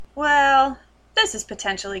This is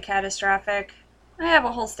potentially catastrophic. I have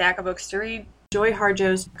a whole stack of books to read. Joy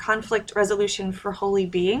Harjo's Conflict Resolution for Holy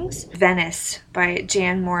Beings. Venice by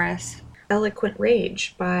Jan Morris. Eloquent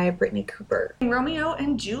Rage by Brittany Cooper. Romeo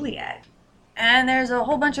and Juliet. And there's a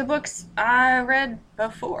whole bunch of books I read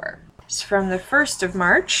before. It's from the 1st of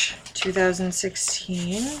March,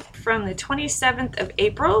 2016. From the 27th of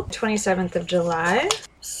April, 27th of July.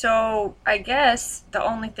 So I guess the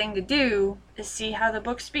only thing to do is see how the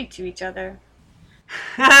books speak to each other.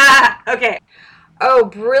 Okay. Oh,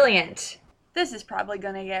 brilliant. This is probably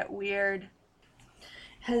gonna get weird.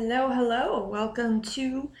 Hello. Welcome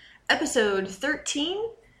to episode 13.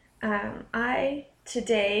 I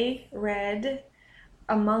today read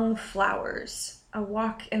Among Flowers, A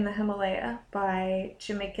Walk in the Himalaya by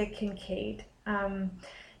Jamaica Kincaid.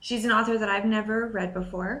 She's an author that I've never read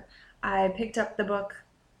before. I picked up the book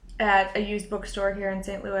at a used bookstore here in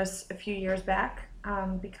St. Louis a few years back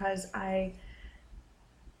because I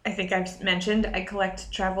think I've mentioned I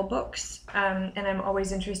collect travel books, and I'm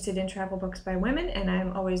always interested in travel books by women, and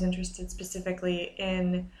I'm always interested specifically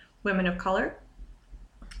in women of color.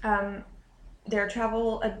 Their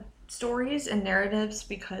travel stories and narratives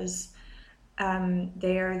because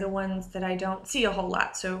they are the ones that I don't see a whole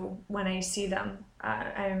lot. So when I see them,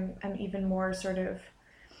 I'm even more sort of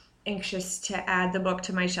anxious to add the book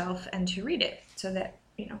to my shelf and to read it so that,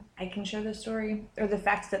 I can share the story or the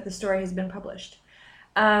fact that the story has been published.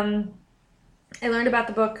 I learned about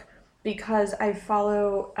the book because I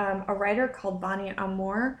follow a writer called Bonnie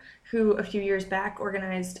Amour, who a few years back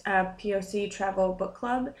organized a POC travel book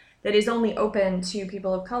club that is only open to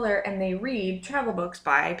people of color, and they read travel books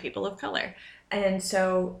by people of color. And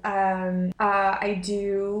so I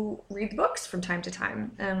do read the books from time to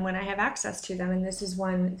time when I have access to them, and this is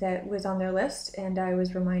one that was on their list, and I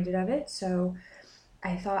was reminded of it, so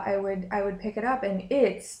I thought I would pick it up, and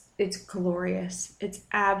it's glorious. It's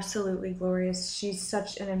absolutely glorious. She's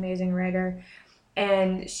such an amazing writer,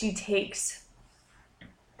 and she takes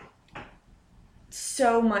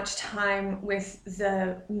so much time with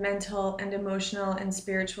the mental and emotional and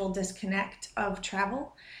spiritual disconnect of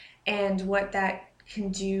travel and what that can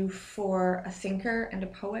do for a thinker and a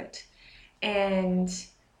poet. And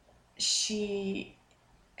she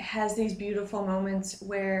has these beautiful moments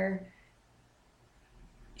where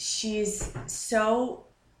she's so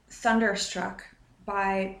thunderstruck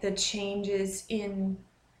by the changes in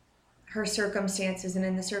her circumstances and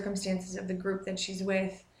in the circumstances of the group that she's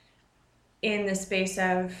with in the space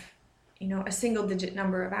of, a single digit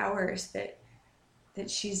number of hours that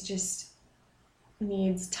she's just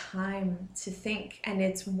needs time to think. And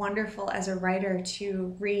it's wonderful as a writer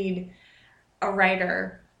to read a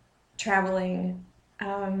writer traveling.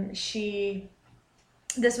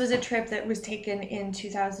 This was a trip that was taken in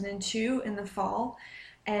 2002 in the fall,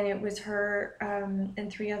 and it was her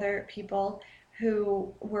and 3 other people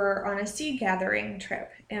who were on a seed gathering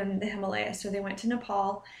trip in the Himalayas. So they went to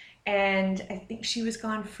Nepal, and I think she was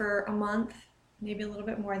gone for a month, maybe a little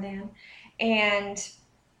bit more than, and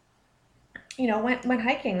went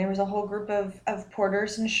hiking. There was a whole group of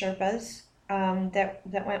porters and Sherpas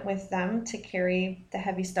that went with them to carry the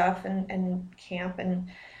heavy stuff and camp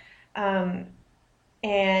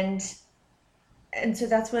and so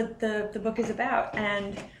that's what the book is about.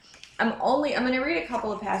 And I'm going to read a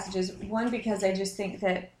couple of passages. One, because I just think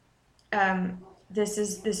that this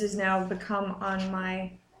has now become on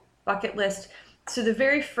my bucket list. So the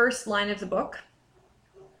very first line of the book: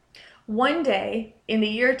 one day in the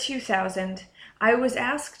year 2000, I was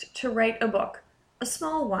asked to write a book, a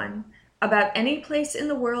small one, about any place in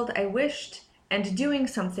the world I wished and doing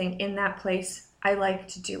something in that place I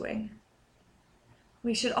liked doing.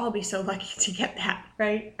 We should all be so lucky to get that,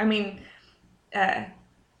 right? I mean,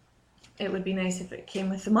 it would be nice if it came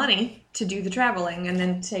with the money to do the traveling and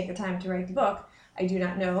then take the time to write the book. I do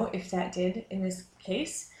not know if that did in this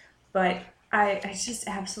case, but I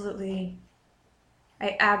absolutely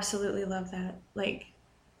love that. Like,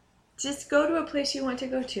 just go to a place you want to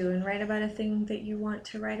go to and write about a thing that you want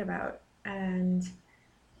to write about. And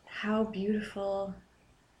how beautiful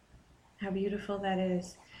that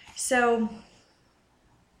is. So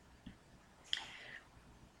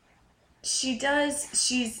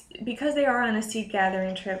because they are on a seed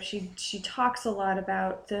gathering trip, she talks a lot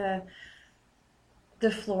about the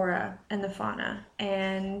flora and the fauna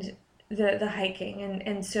and the hiking,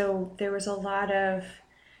 and so there was a lot of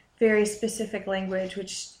very specific language,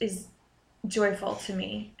 which is joyful to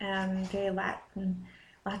me, very Latin,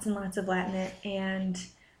 lots and lots of Latin. And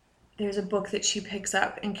there's a book that she picks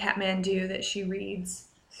up in Kathmandu that she reads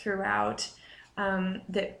throughout,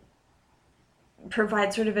 that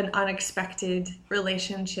provides sort of an unexpected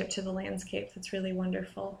relationship to the landscape that's really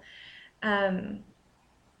wonderful.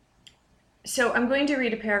 So I'm going to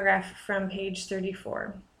read a paragraph from page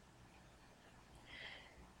 34.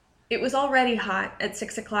 It was already hot at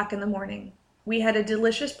 6 o'clock in the morning. We had a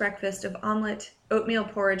delicious breakfast of omelet, oatmeal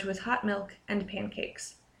porridge with hot milk, and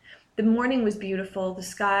pancakes. The morning was beautiful, the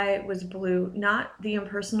sky was blue, not the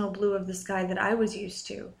impersonal blue of the sky that I was used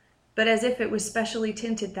to, but as if it was specially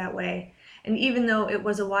tinted that way, and even though it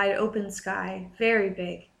was a wide open sky, very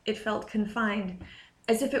big, it felt confined,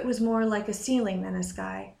 as if it was more like a ceiling than a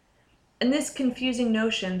sky. And this confusing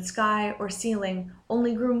notion, sky or ceiling,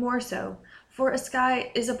 only grew more so, for a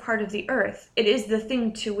sky is a part of the earth. It is the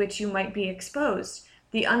thing to which you might be exposed.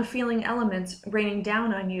 The unfeeling elements raining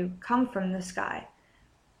down on you come from the sky.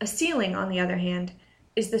 A ceiling, on the other hand,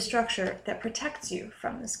 is the structure that protects you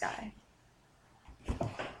from the sky.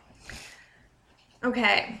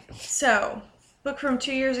 Okay, so book from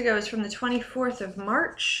 2 years ago is from the 24th of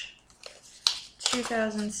March,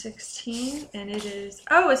 2016, and it is,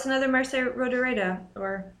 it's another Marcia Rodoreda,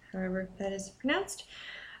 or however that is pronounced.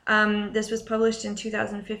 This was published in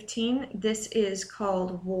 2015. This is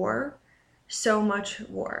called War, So Much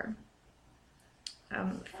War,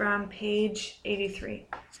 from page 83.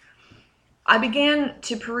 I began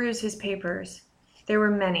to peruse his papers. There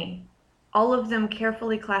were many, all of them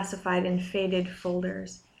carefully classified in faded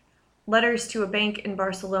folders. Letters to a bank in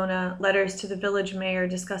Barcelona, letters to the village mayor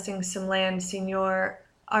discussing some land Senor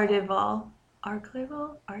Ardeval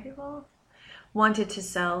wanted to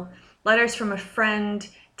sell, letters from a friend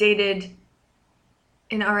dated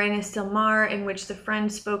in Arenas del Mar, in which the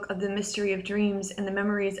friend spoke of the mystery of dreams and the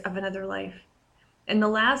memories of another life. In the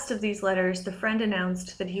last of these letters, the friend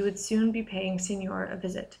announced that he would soon be paying Senor a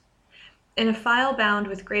visit. In a file bound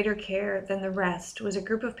with greater care than the rest was a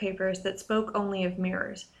group of papers that spoke only of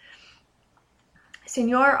mirrors.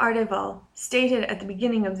 Senor Ardeval stated at the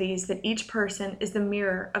beginning of these that each person is the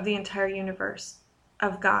mirror of the entire universe,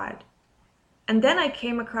 of God. And then I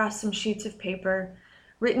came across some sheets of paper,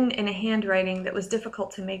 written in a handwriting that was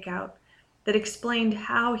difficult to make out, that explained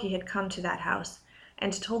how he had come to that house,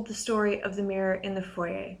 and told the story of the mirror in the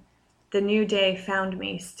foyer. The new day found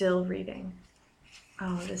me still reading.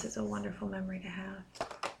 Oh, this is a wonderful memory to have.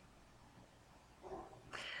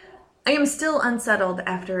 I am still unsettled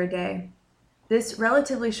after a day. This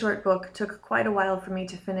relatively short book took quite a while for me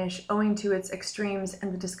to finish, owing to its extremes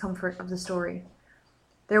and the discomfort of the story.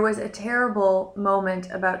 There was a terrible moment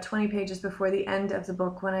about 20 pages before the end of the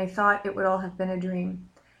book when I thought it would all have been a dream.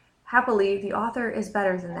 Happily, the author is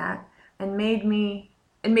better than that, and made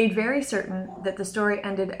very certain that the story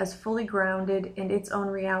ended as fully grounded in its own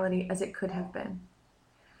reality as it could have been.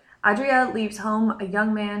 Adria leaves home a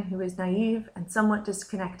young man who is naive and somewhat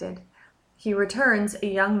disconnected. He returns a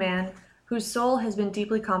young man whose soul has been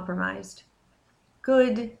deeply compromised.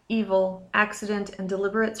 Good, evil, accident, and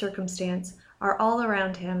deliberate circumstance are all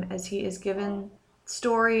around him as he is given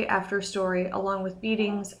story after story, along with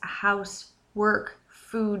beatings, a house, work,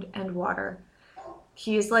 food, and water.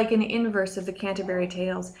 He is like an inverse of the Canterbury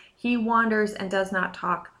Tales. He wanders and does not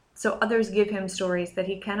talk, so others give him stories that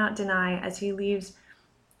he cannot deny as he leaves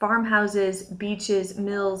farmhouses, beaches,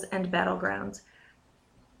 mills, and battlegrounds.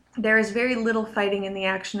 There is very little fighting in the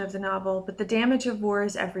action of the novel, but the damage of war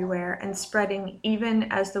is everywhere and spreading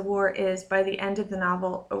even as the war is, by the end of the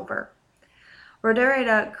novel, over.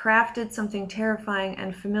 Rodoreda crafted something terrifying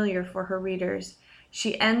and familiar for her readers.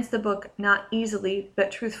 She ends the book not easily,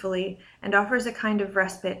 but truthfully, and offers a kind of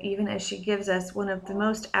respite even as she gives us one of the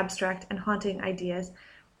most abstract and haunting ideas,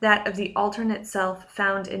 that of the alternate self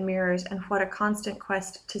found in mirrors, and what a constant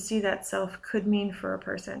quest to see that self could mean for a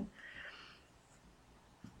person.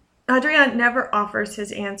 Adrian never offers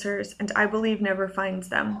his answers, and I believe never finds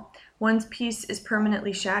them. One's peace is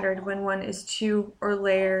permanently shattered when one is too or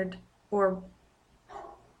layered or...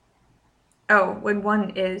 when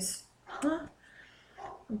one is...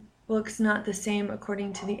 Looks not the same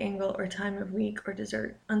according to the angle or time of week or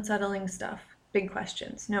dessert. Unsettling stuff. Big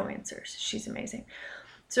questions. No answers. She's amazing.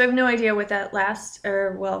 So I have no idea what that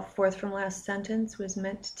fourth from last sentence was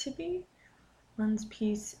meant to be. One's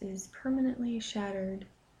peace is permanently shattered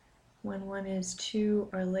when one is too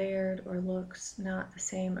or layered or looks not the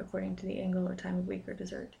same according to the angle or time of week or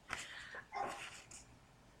dessert.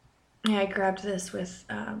 Yeah, I grabbed this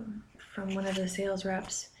from one of the sales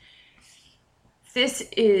reps. This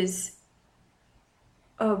is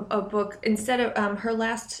a book, instead of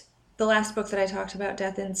the last book that I talked about,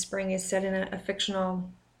 Death in Spring, is set in a fictional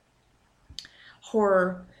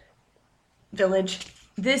horror village.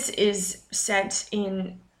 This is set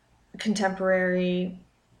in contemporary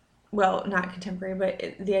well, not contemporary,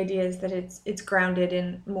 but the idea is that it's grounded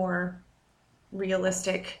in more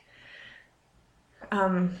realistic,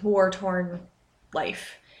 war-torn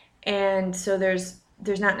life. And so there's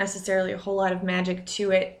not necessarily a whole lot of magic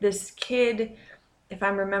to it. This kid, if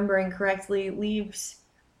I'm remembering correctly, leaves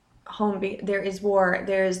home. There is war.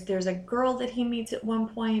 There's a girl that he meets at one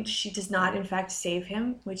point. She does not, in fact, save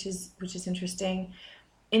him, which is interesting.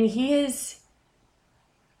 And he's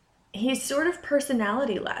sort of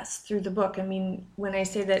personality-less through the book. I mean, when I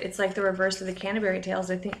say that it's like the reverse of the Canterbury Tales,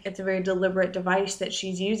 I think it's a very deliberate device that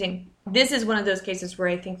she's using. This is one of those cases where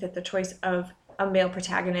I think that the choice of a male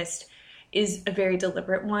protagonist is a very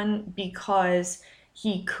deliberate one, because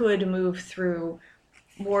he could move through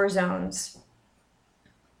war zones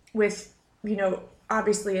with,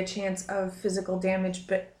 obviously a chance of physical damage,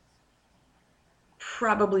 but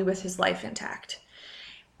probably with his life intact.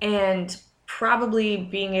 And probably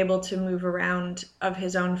being able to move around of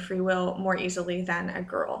his own free will more easily than a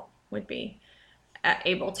girl would be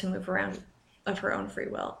able to move around of her own free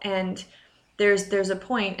will. And there's a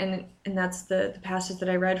point, and that's the passage that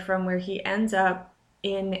I read from, where he ends up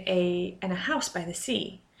in a house by the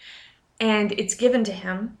sea, and it's given to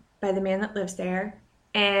him by the man that lives there,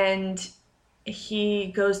 and he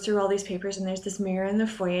goes through all these papers, and there's this mirror in the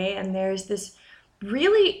foyer, and there's this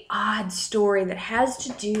really odd story that has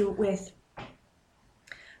to do with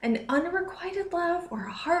an unrequited love or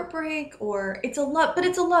a heartbreak, or it's a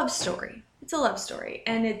love story. It's a love story,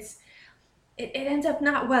 and it ends up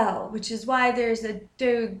not well, which is why there's a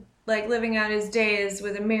dude like living out his days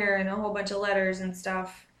with a mirror and a whole bunch of letters and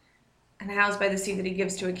stuff, and a house by the sea that he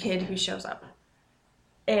gives to a kid who shows up.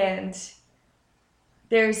 And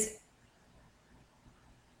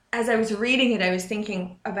as I was reading it, I was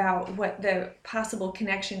thinking about what the possible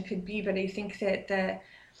connection could be, but I think that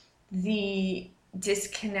the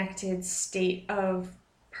disconnected state of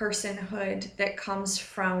personhood that comes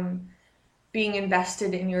from being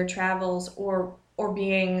invested in your travels, or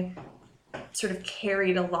being sort of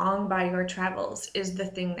carried along by your travels, is the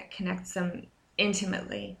thing that connects them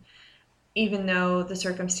intimately, even though the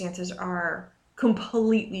circumstances are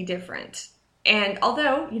completely different. And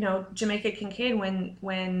although, Jamaica Kincaid,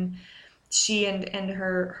 when she and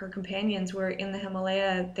her companions were in the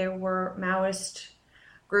Himalaya, there were Maoist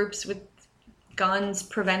groups with guns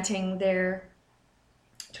preventing their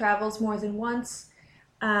travels more than once.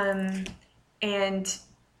 And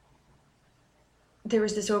there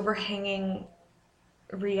was this overhanging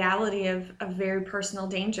reality of very personal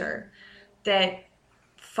danger that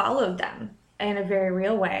followed them in a very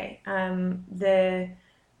real way.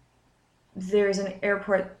 There's an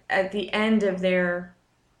airport at the end of their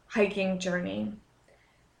hiking journey.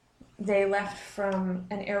 They left from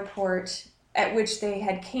an airport at which they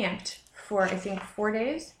had camped for, I think, 4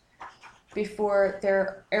 days before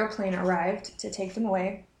their airplane arrived to take them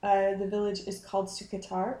away. The village is called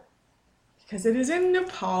Sukatar because it is in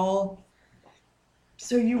Nepal.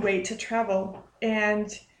 So you wait to travel.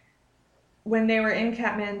 And when they were in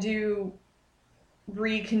Kathmandu,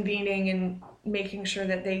 reconvening and making sure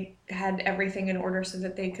that they had everything in order so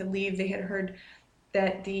that they could leave, they had heard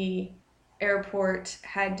that the airport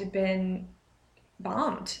had been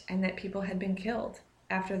bombed and that people had been killed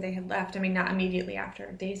after they had left. I mean, not immediately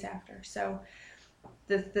after, days after. So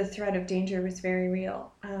the threat of danger was very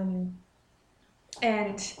real.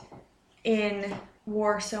 And in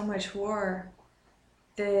war, so much war,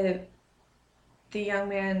 the young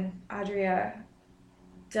man, Adria,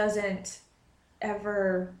 doesn't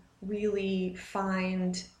ever really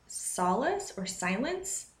find solace or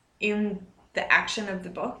silence in the action of the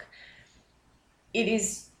book. It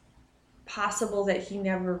is possible that he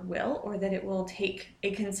never will, or that it will take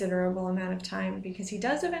a considerable amount of time, because he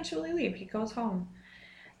does eventually leave. He goes home.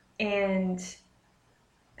 And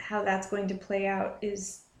how that's going to play out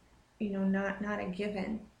is, not a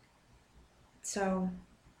given. So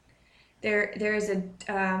there is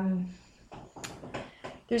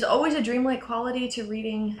there's always a dreamlike quality to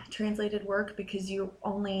reading translated work, because you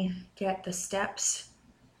only get the steps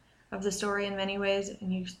of the story in many ways,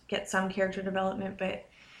 and you get some character development, but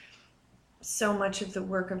so much of the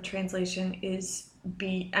work of translation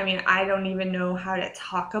I don't even know how to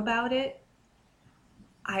talk about it.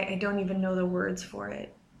 I don't even know the words for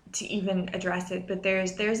it to even address it, but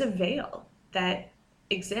there's a veil that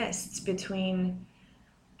exists between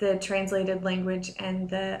the translated language and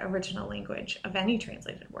the original language of any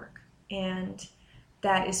translated work. And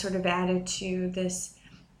that is sort of added to this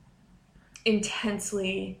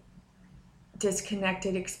intensely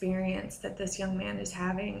disconnected experience that this young man is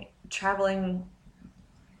having, traveling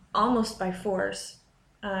almost by force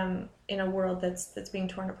in a world that's being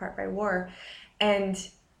torn apart by war. And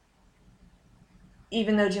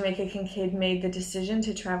even though Jamaica Kincaid made the decision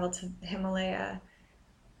to travel to Himalaya,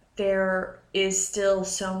 there is still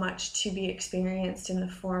so much to be experienced in the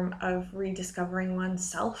form of rediscovering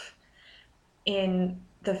oneself in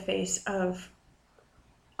the face of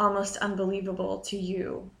almost unbelievable to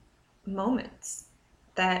you moments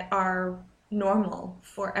that are normal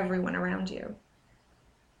for everyone around you.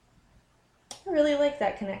 I really like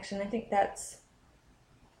that connection. I think that's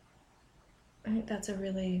a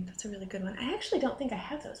really good one. I actually don't think I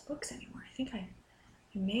have those books anymore. I think I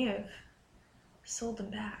may have sold them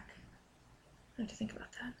back. I have to think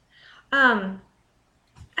about that.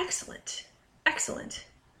 Excellent.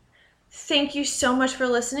 Thank you so much for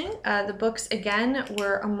listening. The books again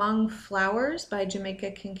were Among Flowers by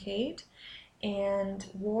Jamaica Kincaid and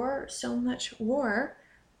War, So Much War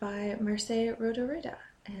by Mercé Rodoreda.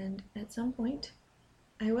 And at some point,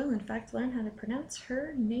 I will in fact learn how to pronounce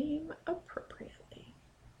her name appropriately.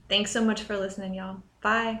 Thanks so much for listening, y'all.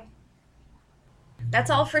 Bye.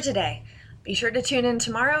 That's all for today. Be sure to tune in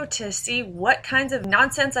tomorrow to see what kinds of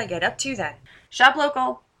nonsense I get up to then. Shop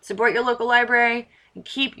local, support your local library, and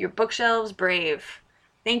keep your bookshelves brave.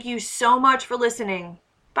 Thank you so much for listening.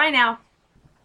 Bye now.